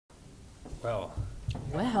Well,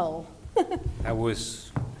 Well, I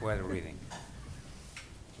was while reading.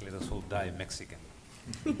 Let us all die Mexican.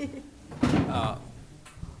 I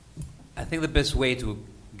think the best way to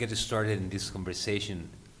get started in this conversation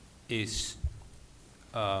is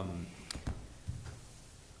for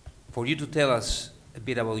you to tell us a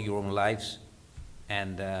bit about your own lives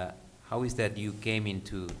and how is that you came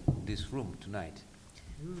into this room tonight,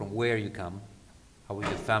 from where you come, how is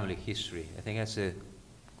your family history. I think that's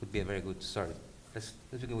could be a very good start. Let's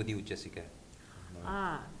begin with you, Jessica.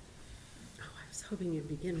 I was hoping you'd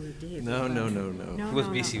begin with David. No. He was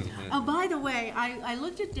busy. Oh, by the way, I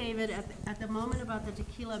looked at David at the moment about the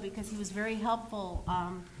tequila because he was very helpful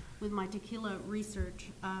with my tequila research.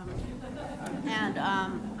 And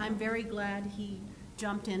I'm very glad he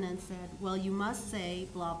jumped in and said, well, you must say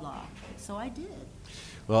blah, blah. So I did.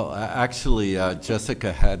 Well, actually,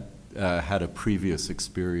 Jessica had a previous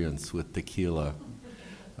experience with tequila.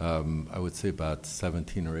 I would say about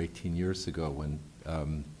 17 or 18 years ago when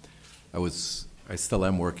I still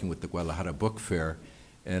am working with the Guadalajara Book Fair,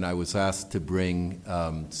 and I was asked to bring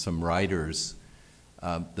some writers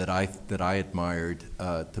that I admired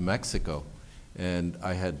to Mexico. And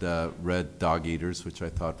I had read Dog Eaters, which I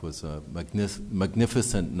thought was a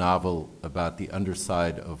magnificent novel about the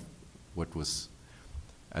underside of what was,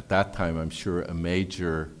 at that time, I'm sure, a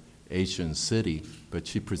major Asian city, but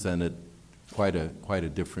she presented quite a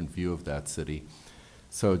different view of that city.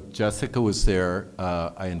 So Jessica was there.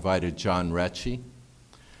 I invited John Recchi,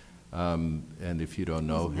 and if you don't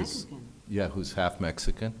know, who's half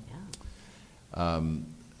Mexican. Yeah.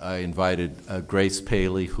 I invited Grace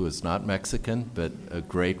Paley, who is not Mexican, but a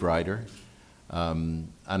great writer.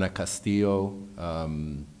 Ana Castillo,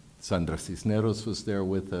 Sandra Cisneros was there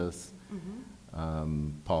with us. Mm-hmm.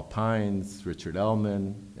 Paul Pines, Richard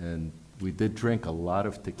Ellman, and we did drink a lot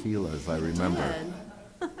of tequila, as I remember.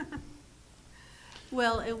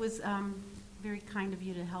 Well, it was very kind of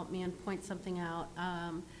you to help me and point something out.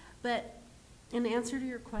 But in answer to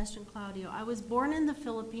your question, Claudio, I was born in the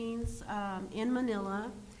Philippines, in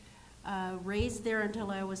Manila, raised there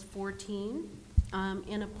until I was 14,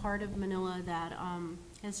 in a part of Manila that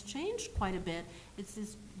has changed quite a bit. It's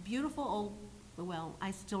this beautiful old, well,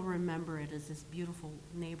 I still remember it as this beautiful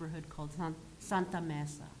neighborhood called Santa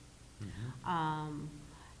Mesa. Mm-hmm.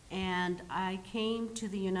 And I came to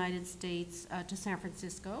the United States, to San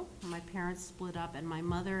Francisco. My parents split up, and my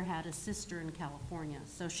mother had a sister in California.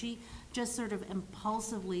 So she just sort of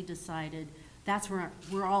impulsively decided that's where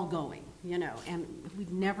we're all going, you know. And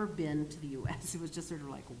we'd never been to the U.S. It was just sort of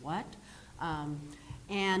like, what?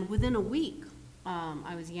 And within a week,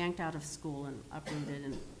 I was yanked out of school and uprooted.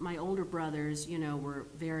 And my older brothers, you know, were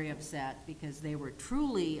very upset because they were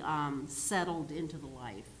truly settled into the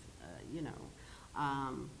life, you know.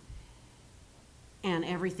 And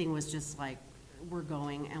everything was just like, we're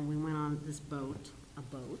going, and we went on this boat, a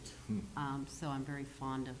boat. So I'm very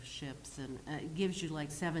fond of ships, and it gives you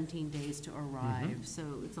like 17 days to arrive. Mm-hmm.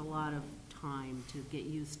 So it's a lot of time to get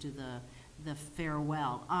used to the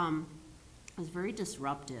farewell. It was very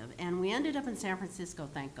disruptive, and we ended up in San Francisco,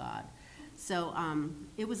 thank God. So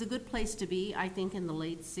it was a good place to be, I think, in the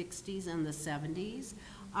late 60s and the 70s.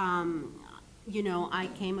 You know, I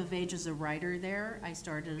came of age as a writer there. I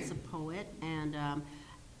started as a poet, and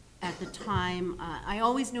at the time, I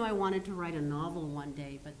always knew I wanted to write a novel one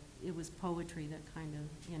day, but it was poetry that kind of,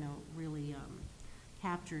 you know, really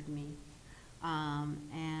captured me.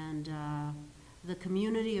 And the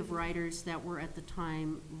community of writers that were at the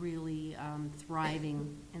time really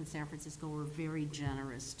thriving in San Francisco were very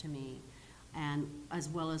generous to me, and as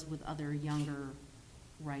well as with other younger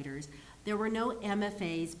writers. There were no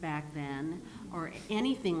MFAs back then or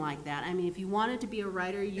anything like that. I mean, if you wanted to be a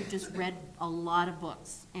writer, you just read a lot of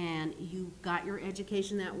books, and you got your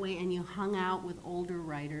education that way, and you hung out with older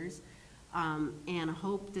writers and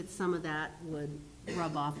hoped that some of that would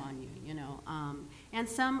rub off on you, you know. And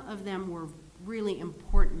some of them were really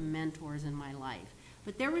important mentors in my life.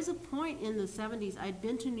 But there was a point in the 70s, I'd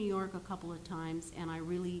been to New York a couple of times, and I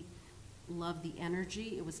really loved the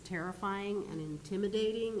energy. It was terrifying and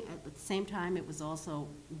intimidating. At the same time, it was also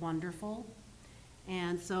wonderful.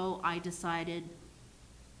 And so I decided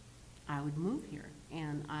I would move here.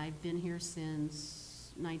 And I've been here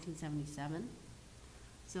since 1977.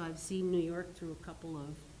 So I've seen New York through a couple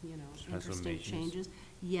of, you know, interesting changes.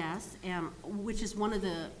 Yes, and which is one of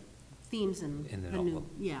the themes in the novel.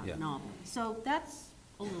 Novel. So that's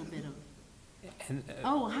a little bit of. And,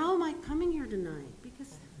 oh, how am I coming here tonight?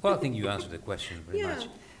 Because. Well, I think you answered the question very much.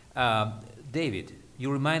 David,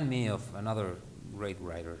 you remind me of another great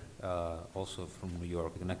writer, also from New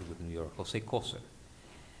York, connected with New York, Jose Coser.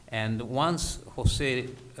 And once Jose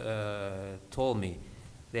told me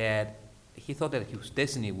that he thought that his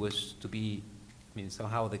destiny was to be, I mean,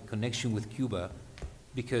 somehow the connection with Cuba,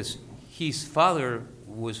 because his father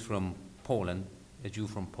was from Poland, a Jew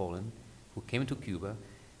from Poland, who came to Cuba.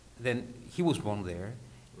 Then he was born there,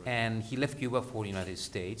 and he left Cuba for the United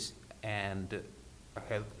States, and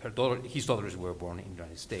his daughters were born in the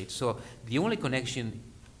United States. So the only connection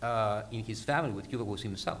in his family with Cuba was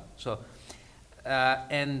himself. So,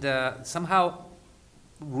 somehow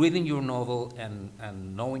reading your novel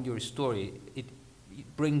and knowing your story, it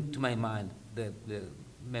brings to my mind the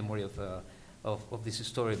memory of this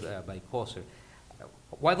story by Koser.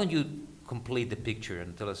 Why don't you complete the picture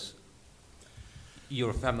and tell us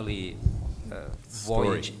your family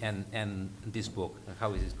voyage and this book, and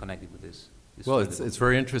how is it connected with this? Well, it's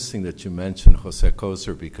very interesting that you mentioned Jose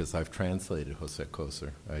Koser, because I've translated Jose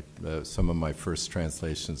Koser. Some of my first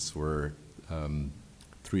translations were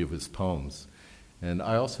 3 of his poems. And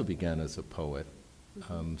I also began as a poet.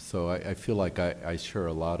 So I feel like I share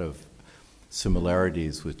a lot of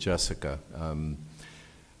similarities with Jessica.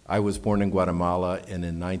 I was born in Guatemala, and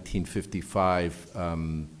in 1955,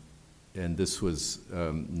 and this was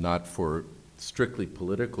not for strictly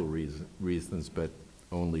political reasons, but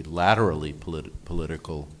only laterally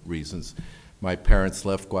political reasons. My parents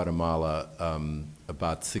left Guatemala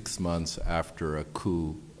about 6 months after a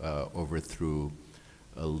coup overthrew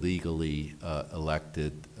a legally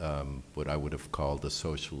elected, what I would have called a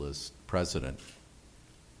socialist president.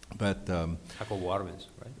 But Jacobo Arbenz,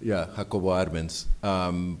 right? Yeah, Jacobo Arbenz.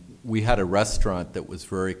 We had a restaurant that was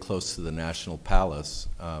very close to the National Palace,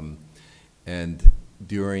 and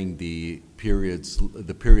during the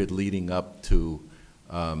period leading up to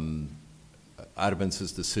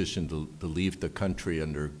Arbenz' decision to leave the country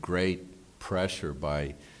under great pressure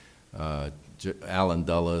by Allen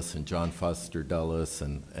Dulles and John Foster Dulles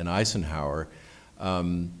and Eisenhower,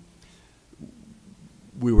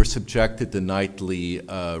 we were subjected to nightly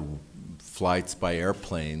flights by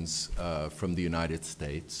airplanes from the United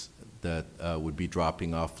States that would be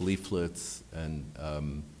dropping off leaflets and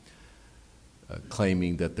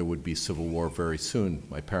claiming that there would be civil war very soon.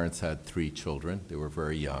 My parents had 3 children. They were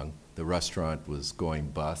very young. The restaurant was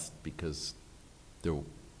going bust because the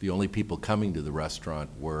only people coming to the restaurant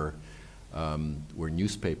were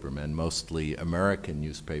newspapermen, mostly American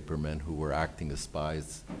newspapermen who were acting as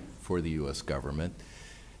spies for the U.S. government.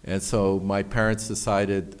 And so my parents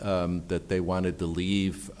decided that they wanted to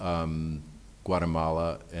leave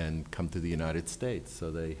Guatemala and come to the United States. So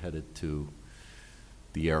they headed to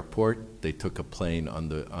the airport. They took a plane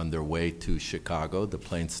on their way to Chicago. The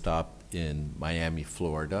plane stopped in Miami,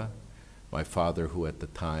 Florida. My father, who at the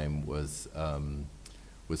time was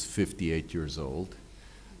 58 years old.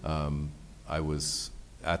 I was,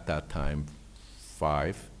 at that time,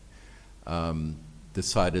 5.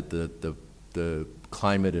 Decided that the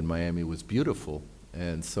climate in Miami was beautiful,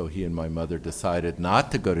 and so he and my mother decided not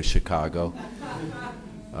to go to Chicago,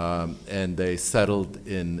 and they settled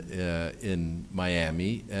in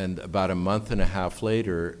Miami. And about a month and a half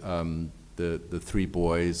later, the 3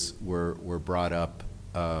 boys were brought up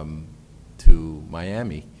to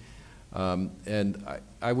Miami, and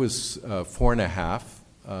I was 4 and a half.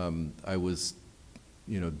 I was,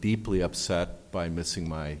 deeply upset by missing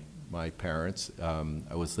my parents.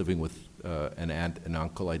 I was living with an aunt and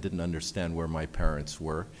uncle. I didn't understand where my parents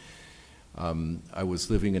were. I was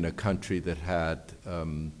living in a country that had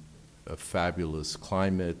a fabulous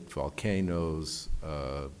climate, volcanoes,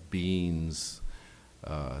 beans,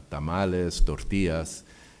 tamales, tortillas,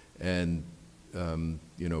 and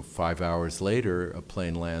 5 hours later, a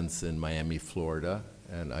plane lands in Miami, Florida,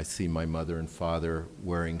 and I see my mother and father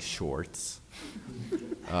wearing shorts.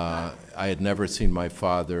 I had never seen my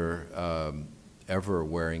father ever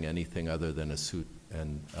wearing anything other than a suit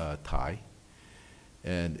and tie.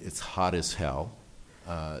 And it's hot as hell.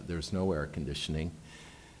 There's no air conditioning.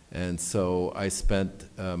 And so I spent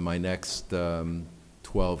my next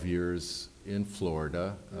 12 years in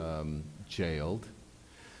Florida, jailed.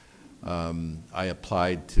 I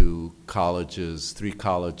applied to colleges, 3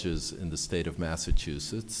 colleges in the state of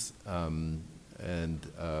Massachusetts, and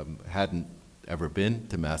hadn't ever been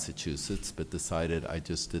to Massachusetts, but decided I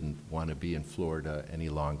just didn't want to be in Florida any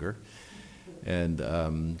longer.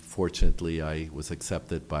 And fortunately, I was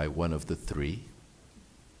accepted by one of the 3.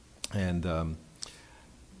 And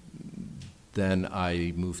then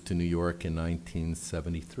I moved to New York in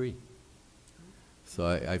 1973. So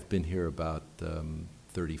I've been here about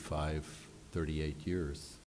 35, 38 years.